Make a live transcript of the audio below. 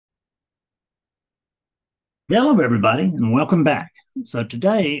Hello, everybody, and welcome back. So,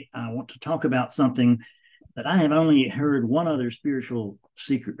 today I want to talk about something that I have only heard one other spiritual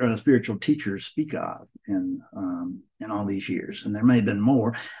teacher speak of in all these years, and there may have been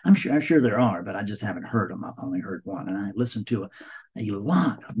more. I'm sure there are, but I just haven't heard them. I've only heard one, and I listened to a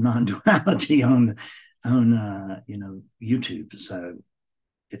lot of non-duality on YouTube. So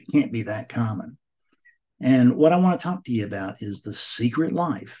it can't be that common. And what I want to talk to you about is the secret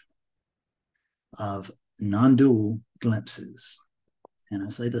life of non-dual glimpses. And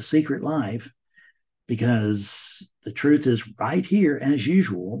I say the secret life because the truth is right here as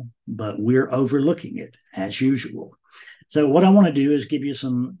usual, but we're overlooking it as usual. So what I want to do is give you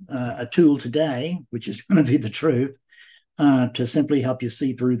a tool today, which is going to be the truth, to simply help you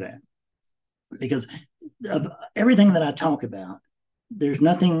see through that. Because of everything that I talk about, there's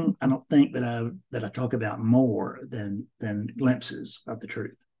nothing I don't think that I talk about more than glimpses of the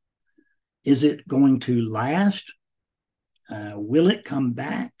truth. Is it going to last? Will it come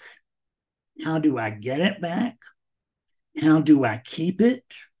back? How do I get it back? How do I keep it?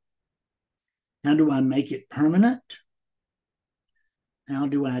 How do I make it permanent? How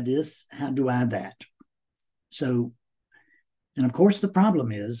do I this? How do I that? So, and of course, the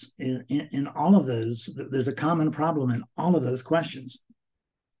problem is in all of those, there's a common problem in all of those questions,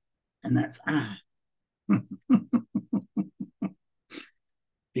 and that's I.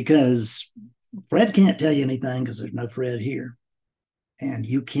 Because Fred can't tell you anything because there's no Fred here. And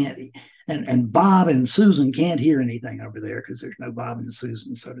you can't, and Bob and Susan can't hear anything over there because there's no Bob and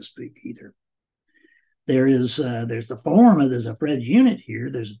Susan, so to speak, either. There's the form of there's a Fred unit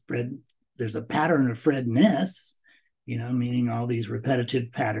here. There's a pattern of Fredness, meaning all these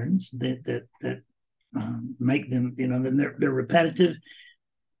repetitive patterns that make them, they're repetitive,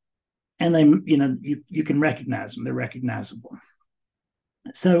 and they, you can recognize them. They're recognizable.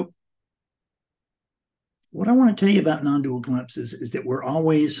 So what I want to tell you about non-dual glimpses is that we're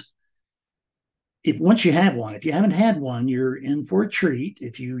always, once you have one, if you haven't had one, you're in for a treat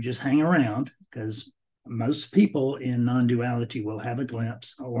if you just hang around, because most people in non-duality will have a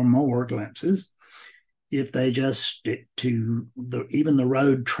glimpse or more glimpses. If they just stick to even the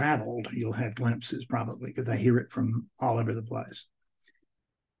road traveled, you'll have glimpses probably because I hear it from all over the place.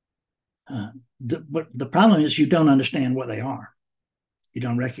 But the problem is you don't understand what they are. You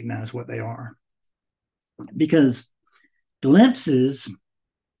don't recognize what they are. Because glimpses,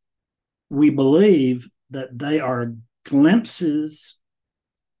 we believe that they are glimpses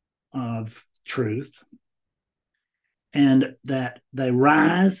of truth and that they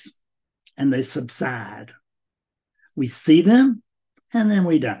rise and they subside. We see them and then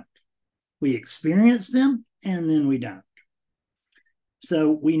we don't. We experience them and then we don't.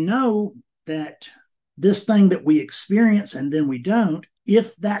 So we know that this thing that we experience and then we don't,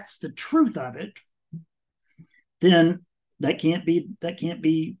 if that's the truth of it, then that can't be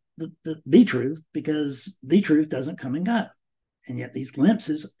the truth, because the truth doesn't come and go. And yet these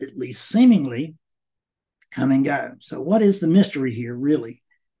glimpses, at least seemingly, come and go. So what is the mystery here, really?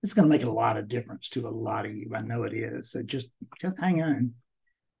 It's going to make a lot of difference to a lot of you. I know it is. So just hang on.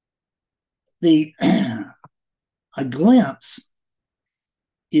 A glimpse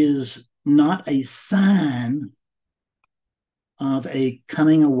is not a sign of a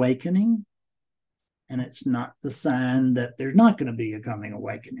coming awakening, and it's not the sign that there's not going to be a coming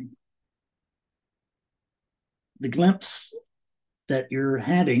awakening. The glimpses you're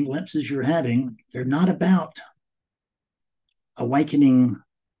having, they're not about awakening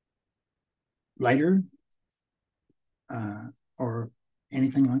later or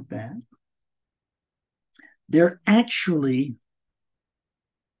anything like that. They're actually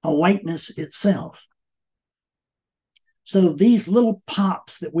awakeness itself. So these little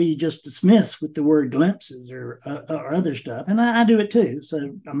pops that we just dismiss with the word glimpses or other stuff, and I do it too, so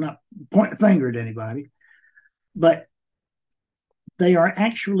I'm not pointing a finger at anybody, but they are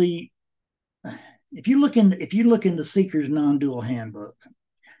actually, if you look in the Seeker's Non-Dual Handbook,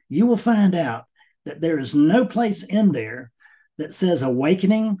 you will find out that there is no place in there that says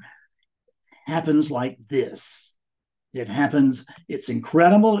awakening happens like this. It happens, it's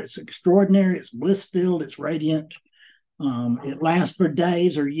incredible, it's extraordinary, it's bliss-filled, it's radiant. It lasts for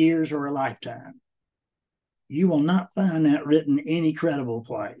days or years or a lifetime. You will not find that written any credible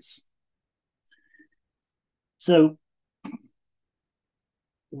place. So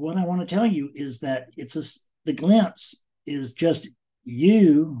what I want to tell you is that the glimpse is just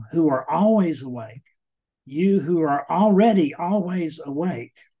you who are always awake, you who are already always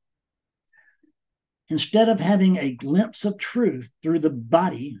awake. Instead of having a glimpse of truth through the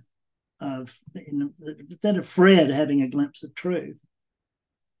body instead of Fred having a glimpse of truth,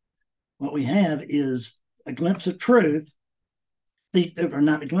 what we have is a glimpse of truth, or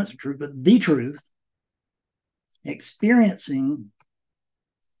not a glimpse of truth, but the truth, experiencing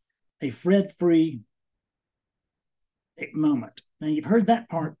a Fred-free moment. Now, you've heard that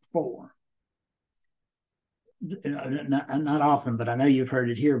part before. Not often, but I know you've heard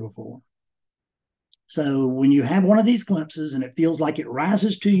it here before. So when you have one of these glimpses and it feels like it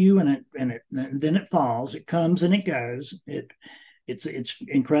rises to you and then it falls, it comes and it goes. It's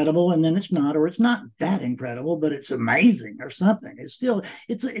incredible, and then it's not, or it's not that incredible, but it's amazing or something.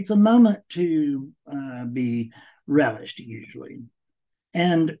 It's a moment to be relished usually,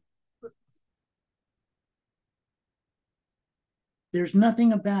 and there's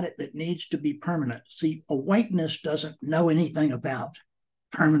nothing about it that needs to be permanent. See, awakeness doesn't know anything about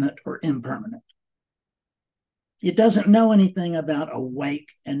permanent or impermanent. It doesn't know anything about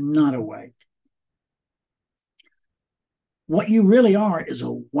awake and not awake. What you really are is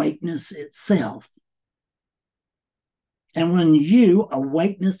awakeness itself. And when you,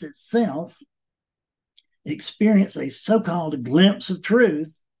 awakeness itself, experience a so-called glimpse of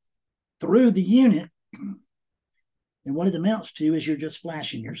truth through the unit, and what it amounts to is you're just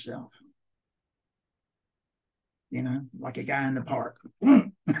flashing yourself. You know, like a guy in the park.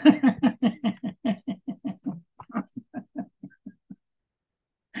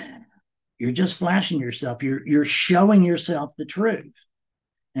 You're just flashing yourself. You're showing yourself the truth.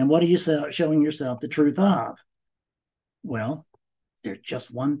 And what are you showing yourself the truth of? Well, there's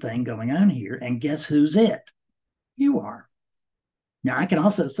just one thing going on here. And guess who's it? You are. Now, I can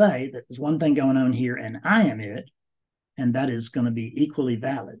also say that there's one thing going on here and I am it. And that is going to be equally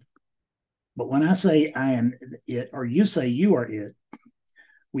valid. But when I say I am it, or you say you are it,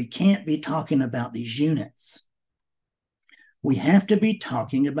 we can't be talking about these units. We have to be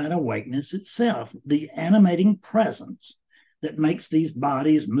talking about awakeness itself, the animating presence that makes these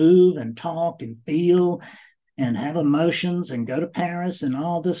bodies move and talk and feel and have emotions and go to Paris and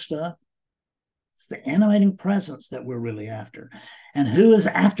all this stuff. It's the animating presence that we're really after. And who is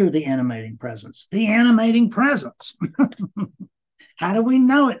after the animating presence? The animating presence. How do we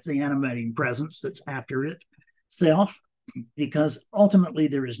know it's the animating presence that's after itself? Because ultimately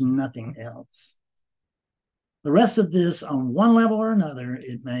there is nothing else. The rest of this, on one level or another,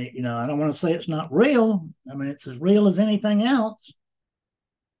 it may, I don't want to say it's not real. I mean, it's as real as anything else.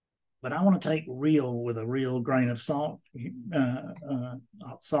 But I want to take real with a real grain of salt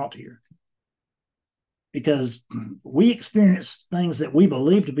here. Because we experience things that we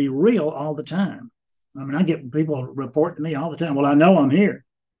believe to be real all the time. I mean, I get people report to me all the time, well, I know I'm here.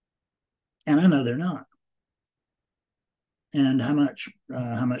 And I know they're not. And how much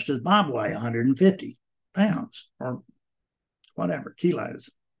does Bob weigh? 150 pounds or whatever, kilos.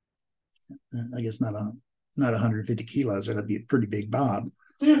 I guess not 150 kilos. That'd be a pretty big Bob.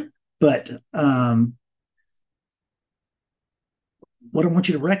 Yeah. But what I want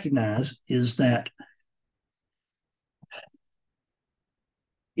you to recognize is that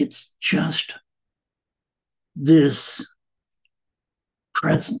it's just this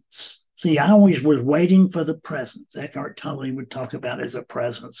presence. See, I always was waiting for the presence. Eckhart Tolle would talk about it as a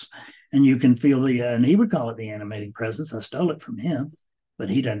presence, and you can feel and he would call it the animating presence. I stole it from him, but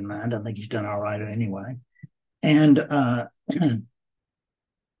he doesn't mind. I think he's done all right anyway. And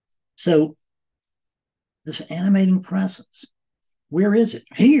so this animating presence, where is it?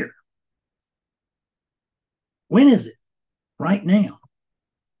 Here. When is it? Right now.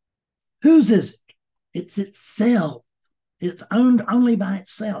 Whose is it? It's itself. It's owned only by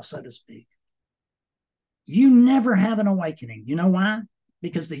itself, so to speak. You never have an awakening. You know why?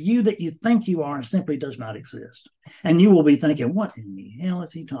 Because the you that you think you are simply does not exist. And you will be thinking, what in the hell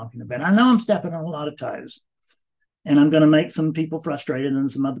is he talking about? I know I'm stepping on a lot of toes. And I'm going to make some people frustrated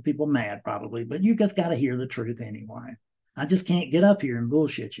and some other people mad probably. But you just got to hear the truth anyway. I just can't get up here and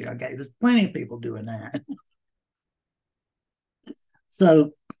bullshit you. Okay, there's plenty of people doing that.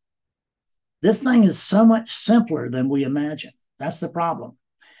 So this thing is so much simpler than we imagine. That's the problem,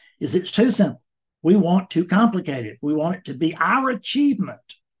 is it's too simple. We want to complicate it. We want it to be our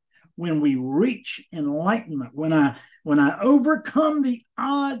achievement when we reach enlightenment, when I overcome the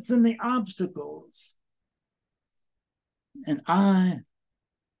odds and the obstacles, and I,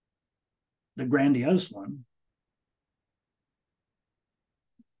 the grandiose one,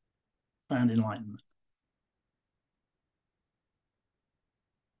 find enlightenment.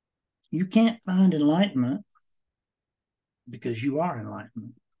 You can't find enlightenment because you are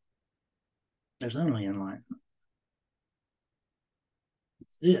enlightenment. There's only enlightenment.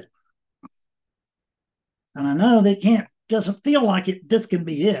 That's it. And I know that doesn't feel like it. This can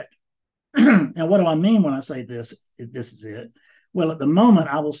be it. And what do I mean when I say this? This is it. Well, at the moment,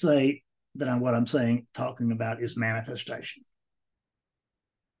 I will say what I'm saying, talking about is manifestation.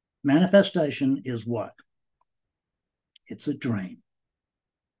 Manifestation is what? It's a dream.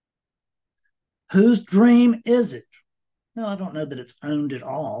 Whose dream is it? Well, I don't know that it's owned at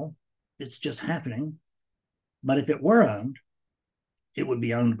all. It's just happening. But if it were owned, it would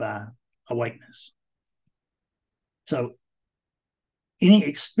be owned by awakeness. So any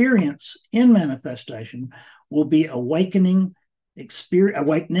experience in manifestation will be awakening,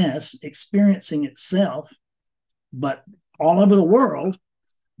 awakeness, experiencing itself, but all over the world,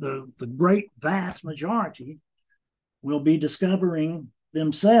 the great vast majority will be discovering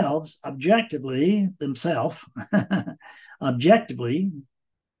themselves objectively, objectively,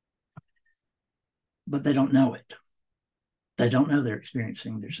 but they don't know it. They don't know they're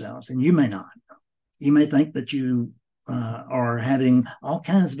experiencing themselves, and you may not. You may think that you are having all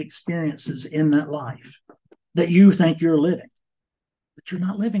kinds of experiences in that life that you think you're living, but you're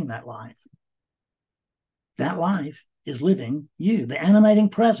not living that life. That life is living you. The animating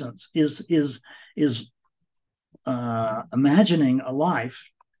presence is imagining a life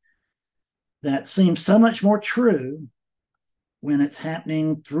that seems so much more true when it's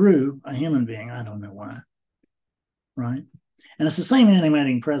happening through a human being. I don't know why, right? And it's the same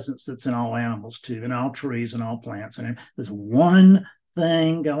animating presence that's in all animals too, in all trees and all plants. And there's one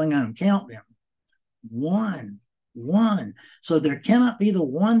thing going on. Count them. One. So there cannot be the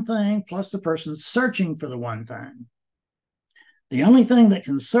one thing plus the person searching for the one thing. The only thing that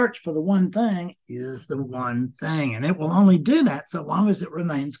can search for the one thing is the one thing. And it will only do that so long as it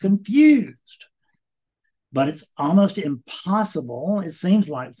remains confused. But it's almost impossible, it seems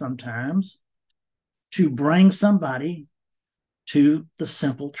like sometimes, to bring somebody to the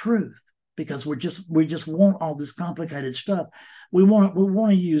simple truth, because we just want all this complicated stuff. We want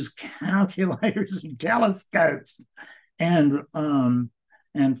to use calculators and telescopes and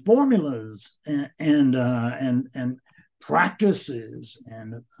formulas and practices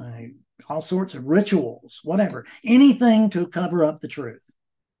and all sorts of rituals, whatever, anything to cover up the truth.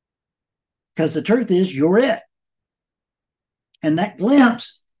 Because the truth is, you're it. And that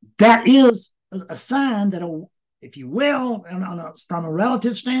glimpse, that is a sign that, if you will, from a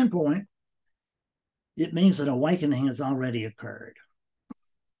relative standpoint, it means that awakening has already occurred.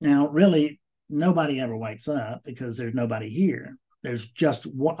 Now, really, nobody ever wakes up because there's nobody here. There's just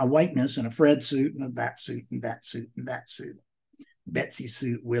awakeness in a Fred suit and that suit and that suit and that suit. Betsy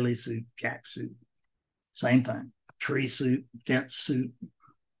suit, Willie suit, Jack suit. Same thing. Tree suit, fence suit.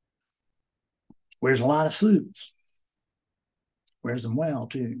 Wears a lot of suits. Wears them well,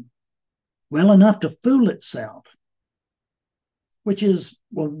 too. Well enough to fool itself. Which is,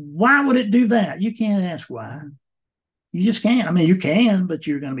 well, why would it do that? You can't ask why. You just can't. I mean, you can, but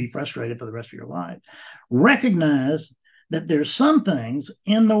you're going to be frustrated for the rest of your life. Recognize that there's some things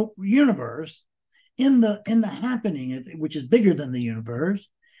in the universe, in the happening, which is bigger than the universe,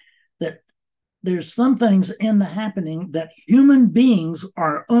 that there's some things in the happening that human beings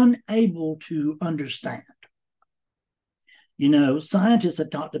are unable to understand. You know, scientists have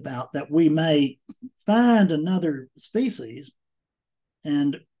talked about that we may find another species,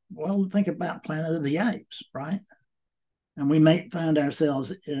 and, well, think about Planet of the Apes, right? And we may find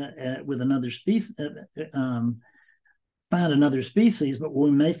ourselves with another species, find another species, but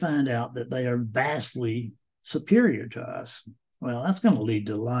we may find out that they are vastly superior to us. Well, that's going to lead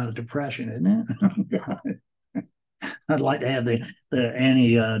to a lot of depression, isn't it? I'd like to have the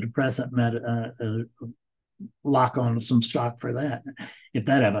antidepressant lock on some stock for that, if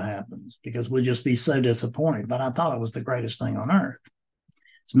that ever happens, because we'll just be so disappointed. But I thought it was the greatest thing on earth.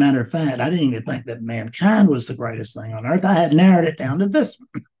 As a matter of fact, I didn't even think that mankind was the greatest thing on earth. I had narrowed it down to this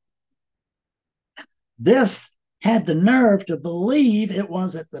one. This had the nerve to believe it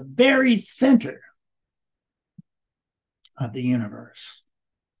was at the very center of the universe,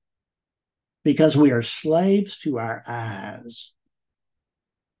 because we are slaves to our eyes,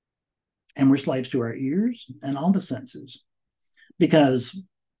 and we're slaves to our ears and all the senses. Because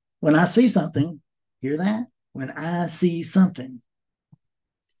when I see something, hear that? When I see something,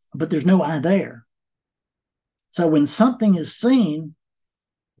 but there's no I there. So when something is seen,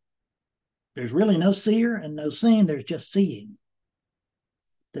 there's really no seer and no seeing, there's just seeing.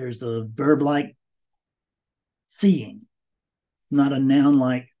 There's the verb-like seeing, not a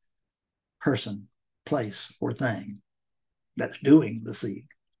noun-like person, place, or thing that's doing the seeing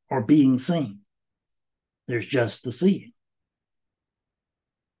or being seen. There's just the seeing.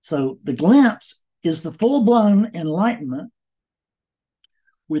 So the glimpse is the full-blown enlightenment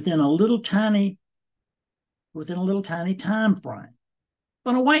within a little tiny time frame.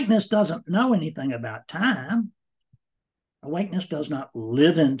 But awakeness doesn't know anything about time. Awakeness does not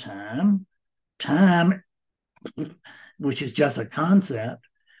live in time. Time, which is just a concept,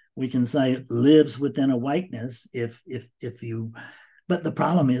 we can say lives within awakeness if you, but the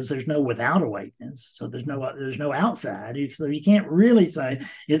problem is there's no without awakeness, so there's no outside, so you can't really say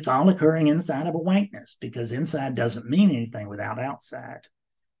it's all occurring inside of awakeness, because inside doesn't mean anything without outside.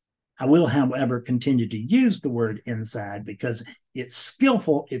 I will, however, continue to use the word inside because it's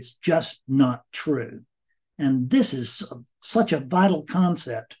skillful, it's just not true. And this is such a vital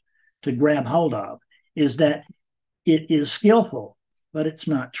concept to grab hold of, is that it is skillful, but it's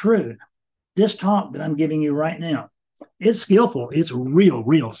not true. This talk that I'm giving you right now, it's skillful. It's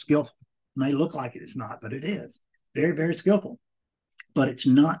real skillful. It may look like it's not, but it is. Very, very skillful. But it's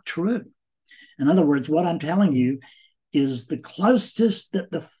not true. In other words, what I'm telling you is the closest that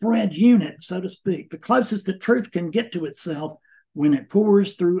the Fred unit, so to speak, the closest that truth can get to itself when it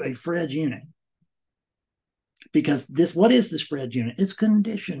pours through a Fred unit. Because what is this Fred unit? It's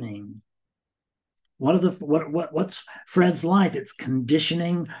conditioning. What's Fred's life? It's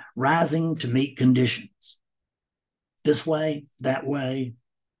conditioning, rising to meet conditions. This way, that way.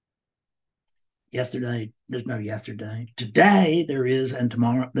 Yesterday, there's no yesterday. Today, there is, and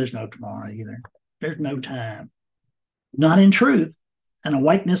tomorrow, there's no tomorrow either. There's no time. Not in truth. And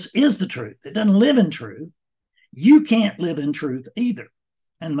awakeness is the truth. It doesn't live in truth. You can't live in truth either.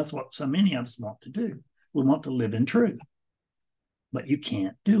 And that's what so many of us want to do. We want to live in truth. But you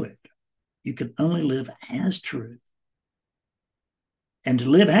can't do it. You can only live as truth. And to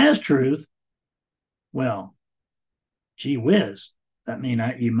live as truth, well, gee whiz, that means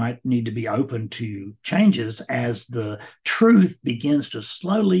you might need to be open to changes as the truth begins to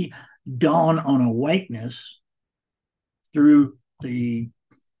slowly dawn on awakeness through the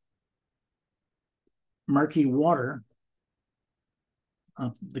murky water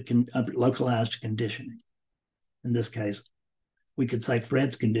of localized conditioning. In this case, we could say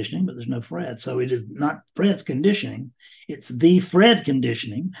Fred's conditioning, but there's no Fred. So it is not Fred's conditioning. It's the Fred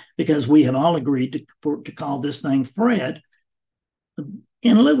conditioning, because we have all agreed to call this thing Fred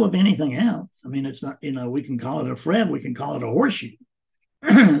in lieu of anything else. I mean, it's not, we can call it a Fred, we can call it a horseshoe.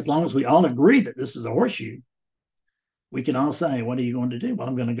 As long as we all agree that this is a horseshoe, we can all say, what are you going to do? Well,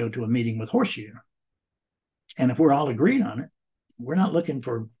 I'm going to go to a meeting with Horseshoe. And if we're all agreed on it, we're not looking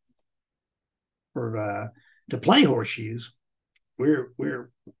to play horseshoes.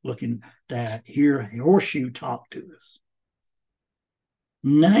 We're looking to hear Horseshoe talk to us.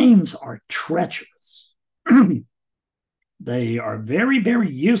 Names are treacherous. They are very, very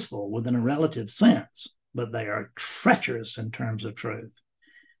useful within a relative sense, but they are treacherous in terms of truth,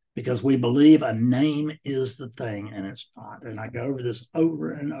 because we believe a name is the thing, and it's not. And I go over this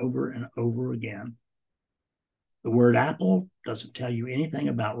over and over and over again. The word apple doesn't tell you anything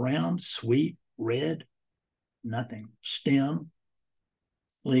about round, sweet, red, nothing. Stem,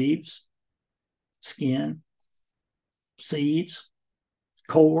 leaves, skin, seeds,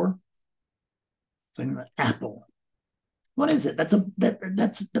 core, thing like apple. What is it? That's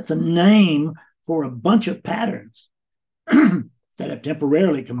a name for a bunch of patterns that have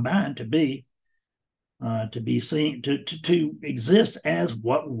temporarily combined to be seen to exist as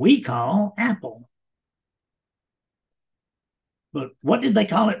what we call apple. But what did they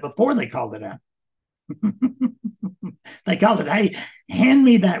call it before they called it apple? They called it, hey, hand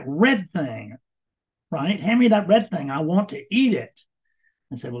me that red thing, right? Hand me that red thing. I want to eat it.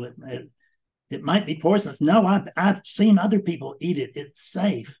 I said, well, it might be poisonous. No, I've seen other people eat it. It's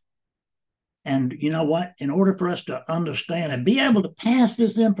safe. And you know what? In order for us to understand and be able to pass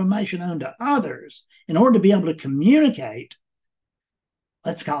this information on to others, in order to be able to communicate,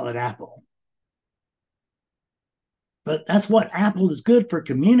 let's call it apple. But that's what apple is good for,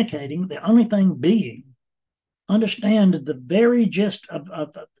 communicating. The only thing being, understand the very gist of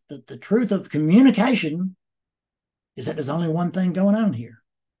the truth of communication is that there's only one thing going on here.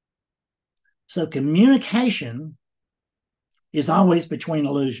 So communication is always between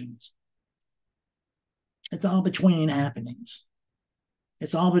illusions. It's all between happenings.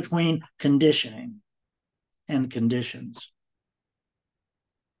 It's all between conditioning and conditions.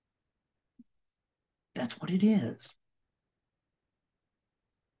 That's what it is.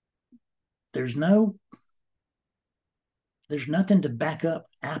 There's nothing to back up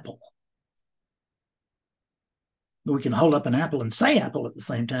apple. We can hold up an apple and say apple at the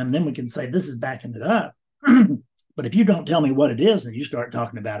same time, and then we can say this is backing it up. But if you don't tell me what it is and you start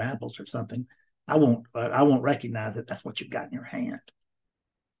talking about apples or something, I won't recognize that that's what you've got in your hand.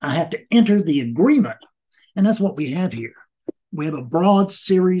 I have to enter the agreement, and that's what we have here. We have a broad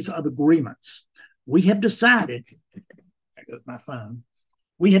series of agreements. We have decided, there goes my phone,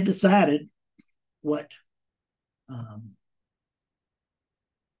 we have decided what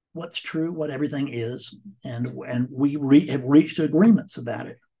what's true, what everything is, and we have reached agreements about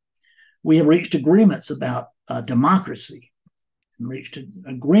it. We have reached agreements about democracy, and reached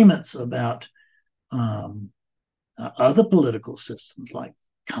agreements about other political systems like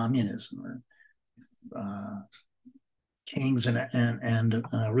communism or kings and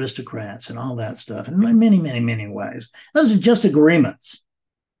aristocrats and all that stuff, and in many, many, many ways. Those are just agreements.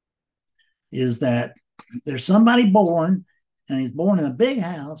 Is that there's somebody born, and he's born in a big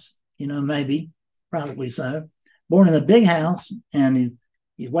house, maybe, probably so, born in a big house, and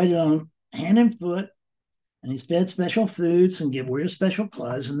he's waited on hand and foot, and he's fed special foods and wears special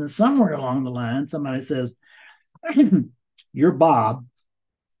clothes. And then somewhere along the line, somebody says, "You're Bob."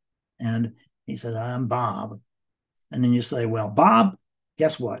 And he says, "I'm Bob." And then you say, "Well, Bob,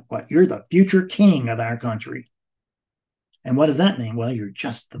 guess what? You're the future king of our country." And what does that mean? Well, you're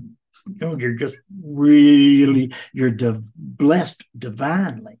just blessed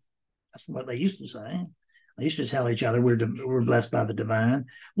divinely. That's what they used to say. They used to tell each other we're blessed by the divine.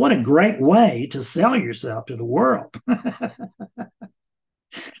 What a great way to sell yourself to the world.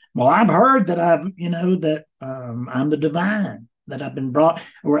 Well, I've heard that I'm the divine, that I've been brought,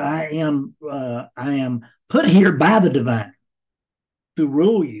 or I am put here by the divine to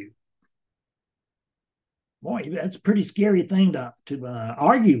rule you. Boy, that's a pretty scary thing to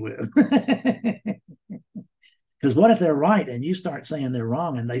argue with. Because what if they're right and you start saying they're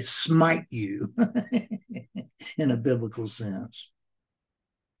wrong and they smite you in a biblical sense?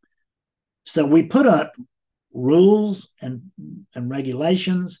 So we put up rules and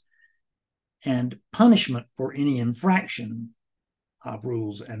regulations and punishment for any infraction of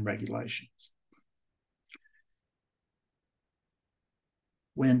rules and regulations.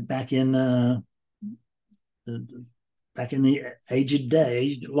 When back in the aged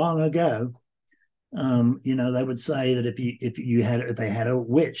days, long ago, they would say that if they had a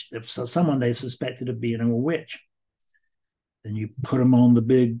witch, if someone they suspected of being a witch, then you put them on the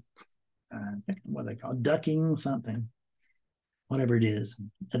big, what they call ducking something, whatever it is,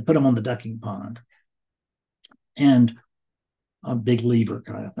 and put them on the ducking pond, and a big lever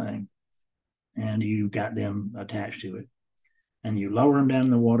kind of thing, and you got them attached to it. And you lower them down in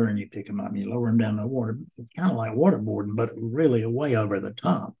the water and you pick them up and you lower them down in the water. It's kind of like waterboarding, but really way over the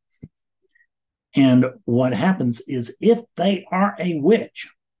top. And what happens is if they are a witch,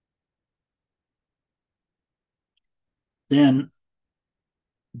 then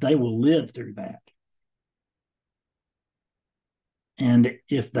they will live through that. And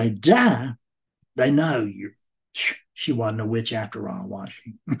if they die, they know she wasn't a witch after all, was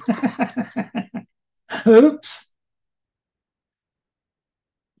she? Oops.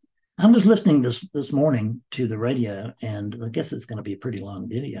 I was listening this morning to the radio, and I guess it's going to be a pretty long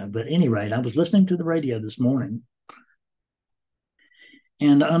video, but at any rate, I was listening to the radio this morning,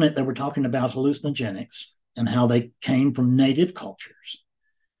 and on it they were talking about hallucinogenics and how they came from native cultures,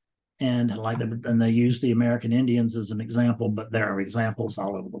 and they used the American Indians as an example, but there are examples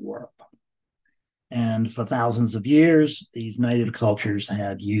all over the world. And for thousands of years, these native cultures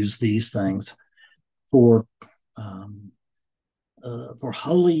have used these things for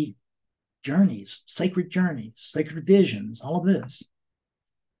holy journeys, sacred visions, all of this.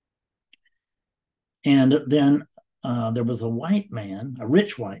 And then there was a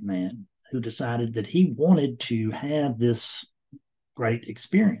rich white man, who decided that he wanted to have this great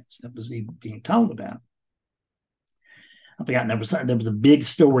experience that was being told about. I forgot, there was a big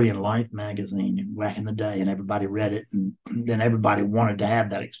story in Life magazine back in the day, and everybody read it, and then everybody wanted to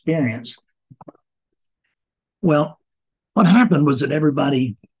have that experience. Well, what happened was that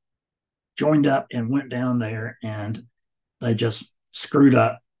everybody joined up and went down there, and they just screwed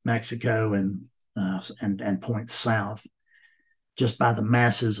up Mexico and points south, just by the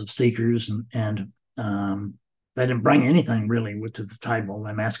masses of seekers, and they didn't bring anything really to the table.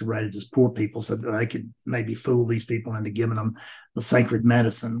 They masqueraded as poor people so that they could maybe fool these people into giving them the sacred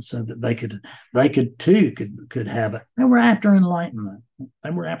medicine, so that they could have it. They were after enlightenment.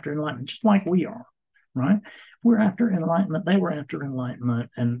 Just like we are, right? We're after enlightenment. They were after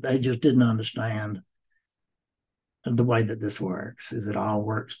enlightenment, and they just didn't understand the way that this works. Is it all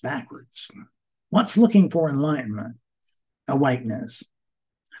works backwards? What's looking for enlightenment? Awakeness.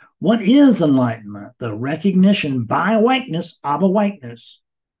 What is enlightenment? The recognition by awakeness of awakeness.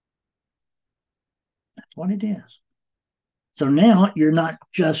 That's what it is. So now you're not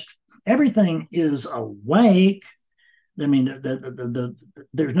just, everything is awake. I mean,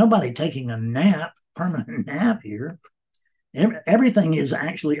 there's nobody taking a nap, permanent nap here. Everything is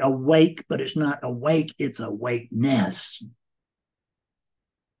actually awake, but it's not awake, it's awakeness.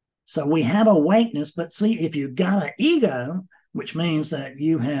 So we have awakeness, but see, if you've got an ego, which means that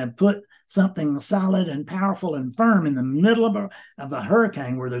you have put something solid and powerful and firm in the middle of a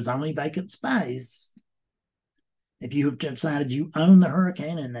hurricane where there's only vacant space. If you've decided you own the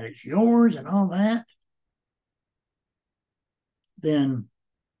hurricane and that it's yours and all that, then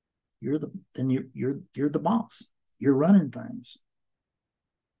you're the boss. You're running things.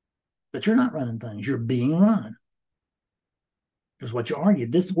 But you're not running things. You're being run. Is what you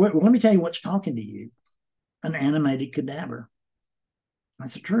argued. Let me tell you what's talking to you. An animated cadaver.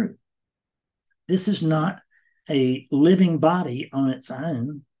 That's the truth. This is not a living body on its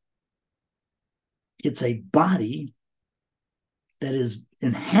own. It's a body that is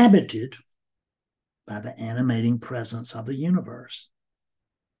inhabited by the animating presence of the universe.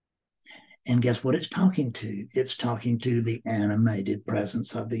 And guess what it's talking to? It's talking to the animated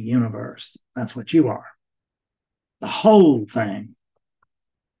presence of the universe. That's what you are. The whole thing.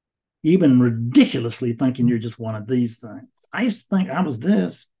 You've been ridiculously thinking you're just one of these things. I used to think I was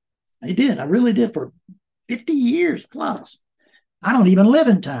this. I did. I really did for 50 years plus. I don't even live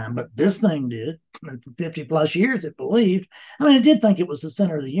in time, but this thing did. And for 50 plus years, it believed. I mean, it did think it was the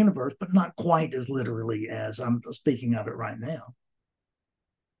center of the universe, but not quite as literally as I'm speaking of it right now.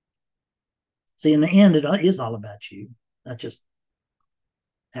 See, in the end, it is all about you. Not just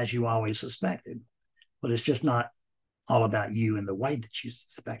as you always suspected, but it's just not all about you in the way that you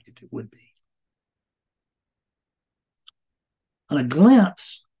suspected it would be. And a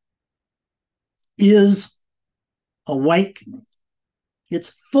glimpse is awakening.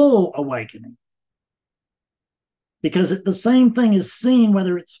 It's full awakening. Because the same thing is seen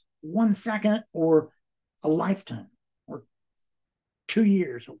whether it's 1 second or a lifetime or 2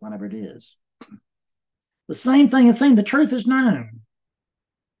 years or whatever it is. The same thing is seen. The truth is known.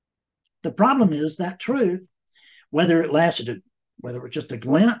 The problem is that truth, whether it was just a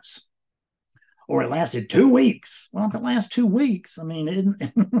glimpse or it lasted 2 weeks. Well, if it lasts 2 weeks, I mean,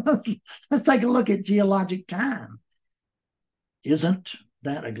 let's take a look at geologic time. Isn't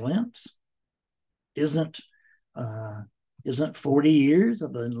that a glimpse? Isn't 40 years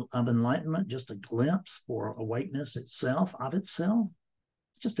of enlightenment just a glimpse for awakeness itself, of itself?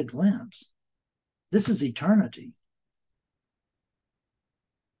 It's just a glimpse. This is eternity.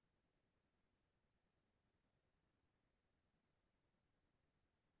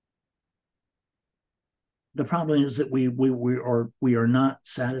 The problem is that we are not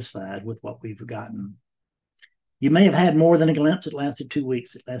satisfied with what we've gotten. You may have had more than a glimpse. It lasted 2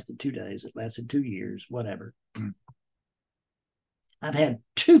 weeks. It lasted 2 days. It lasted 2 years, whatever. I've had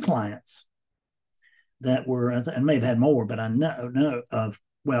 2 clients that were, and may have had more, but I know of,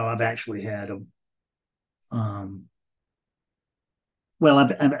 well, I've actually had I've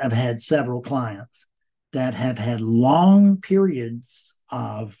had several clients that have had long periods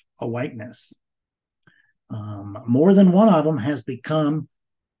of awakeness. More than one of them has become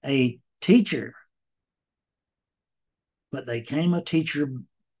a teacher, but they became a teacher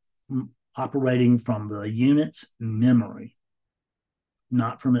operating from the unit's memory,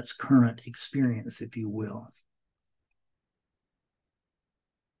 not from its current experience, if you will.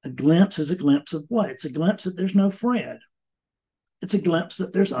 A glimpse is a glimpse of what? It's a glimpse that there's no Fred. It's a glimpse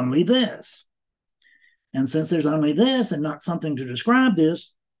that there's only this. And since there's only this and not something to describe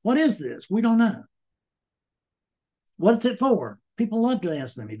this, what is this? We don't know. What's it for? People love to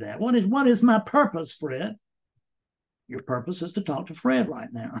ask me that. What is my purpose, Fred? Your purpose is to talk to Fred right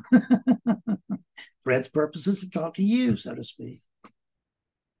now. Fred's purpose is to talk to you, so to speak.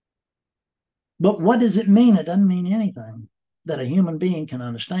 But what does it mean? It doesn't mean anything that a human being can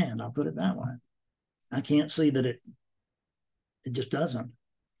understand. I'll put it that way. I can't see that it just doesn't.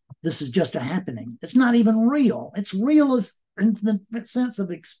 This is just a happening. It's not even real. It's real as in the sense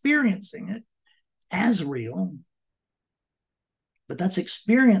of experiencing it as real. But that's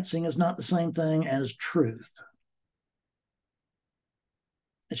experiencing is not the same thing as truth.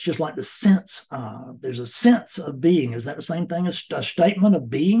 It's just like the sense of, there's a sense of being. Is that the same thing as a statement of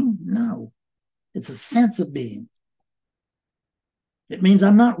being? No. It's a sense of being. It means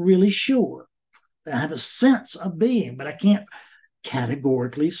I'm not really sure. I have a sense of being, but I can't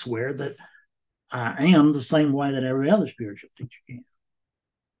categorically swear that I am the same way that every other spiritual teacher can.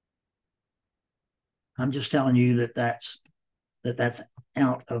 I'm just telling you that that's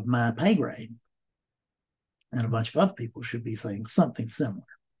out of my pay grade. And a bunch of other people should be saying something similar.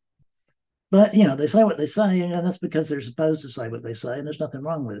 But, they say what they say, and that's because they're supposed to say what they say, and there's nothing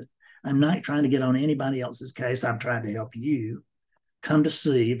wrong with it. I'm not trying to get on anybody else's case. I'm trying to help you come to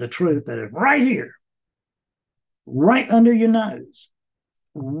see the truth that is right here, right under your nose,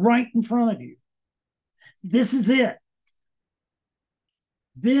 right in front of you. This is it.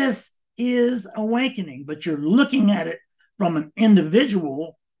 This is awakening, but you're looking at it from an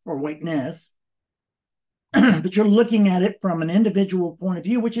individual awakeness, but you're looking at it from an individual point of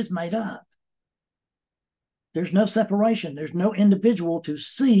view, which is made up. There's no separation. There's no individual to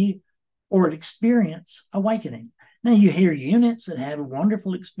see or experience awakening. Now you hear units that have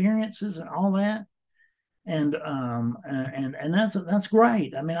wonderful experiences and all that, and that's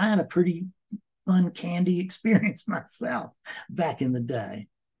great. I mean, I had a pretty fun candy experience myself back in the day,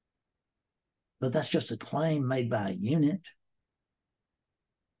 but that's just a claim made by a unit.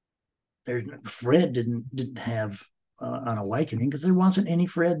 Fred didn't have an awakening because there wasn't any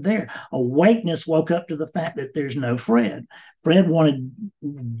Fred there. Awakeness woke up to the fact that there's no Fred. Fred wanted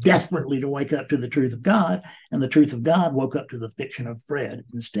desperately to wake up to the truth of God, and the truth of God woke up to the fiction of Fred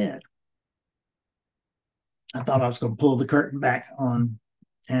instead. I thought I was going to pull the curtain back on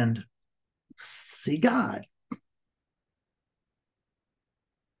and see God.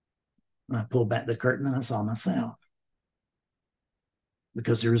 And I pulled back the curtain and I saw myself,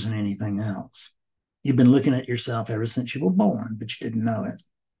 because there isn't anything else. You've been looking at yourself ever since you were born, but you didn't know it.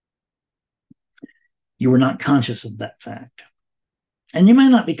 You were not conscious of that fact. And you may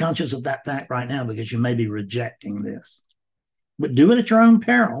not be conscious of that fact right now because you may be rejecting this. But do it at your own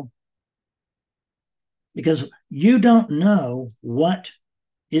peril, because you don't know what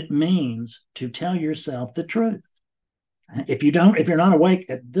it means to tell yourself the truth. If you're not awake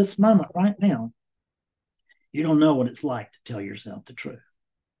at this moment right now, you don't know what it's like to tell yourself the truth.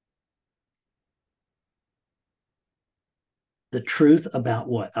 The truth about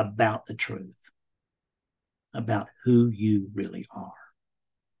what? About the truth. About who you really are.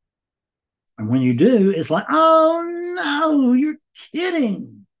 And when you do, it's like, oh no, you're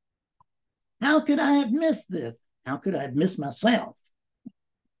kidding. How could I have missed this? How could I have missed myself?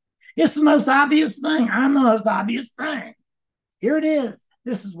 It's the most obvious thing. I'm the most obvious thing. Here it is.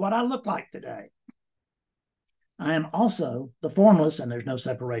 This is what I look like today. I am also the formless, and there's no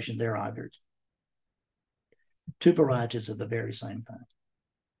separation there either. Two varieties of the very same thing.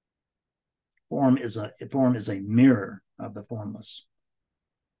 Form is a mirror of the formless.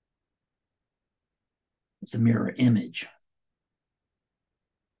 It's a mirror image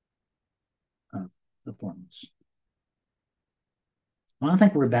of the formless. Well, I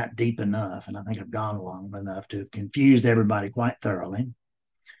think we're about deep enough, and I think I've gone long enough to have confused everybody quite thoroughly.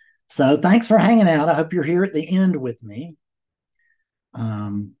 So thanks for hanging out. I hope you're here at the end with me.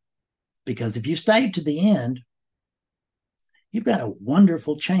 Because if you stayed to the end, you've got a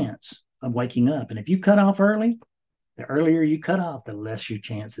wonderful chance of waking up. And if you cut off early, the earlier you cut off, the less your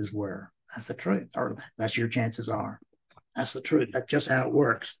chances were. That's the truth, or less your chances are. That's the truth. That's just how it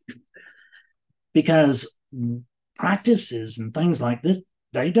works. Because practices and things like this,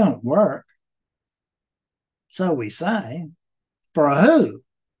 they don't work. So we say, for a who?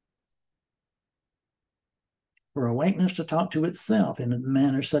 For awakeness to talk to itself in a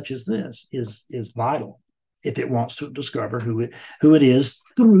manner such as this is vital if it wants to discover who it is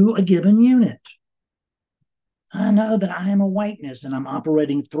through a given unit. I know that I am awakeness and I'm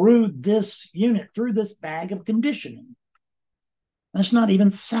operating through this unit, through this bag of conditioning. And it's not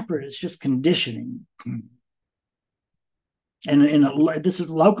even separate, it's just conditioning. And this is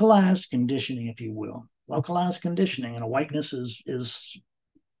localized conditioning, if you will. Localized conditioning. And awakeness is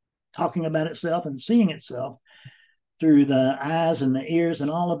talking about itself and seeing itself through the eyes and the ears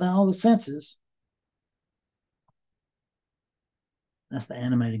and all the senses. That's the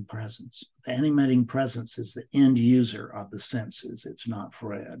animating presence. The animating presence is the end user of the senses. It's not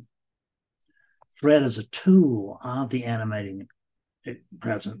Fred. Fred is a tool of the animating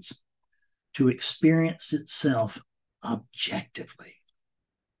presence to experience itself objectively.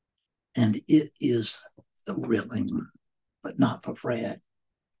 And it is thrilling, but not for Fred.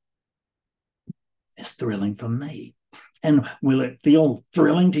 It's thrilling for me. And will it feel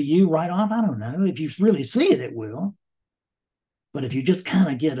thrilling to you right off? I don't know. If you really see it, it will. But if you just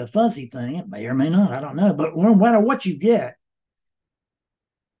kind of get a fuzzy thing, it may or may not. I don't know. But no matter what you get,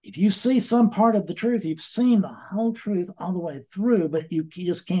 if you see some part of the truth, you've seen the whole truth all the way through, but you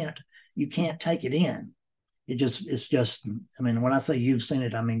just can't take it in. It's just, I mean, when I say you've seen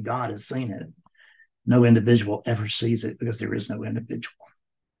it, I mean God has seen it. No individual ever sees it because there is no individual.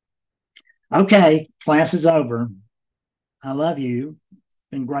 Okay, class is over. I love you. It's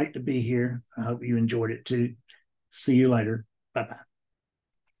been great to be here. I hope you enjoyed it too. See you later. Bye-bye.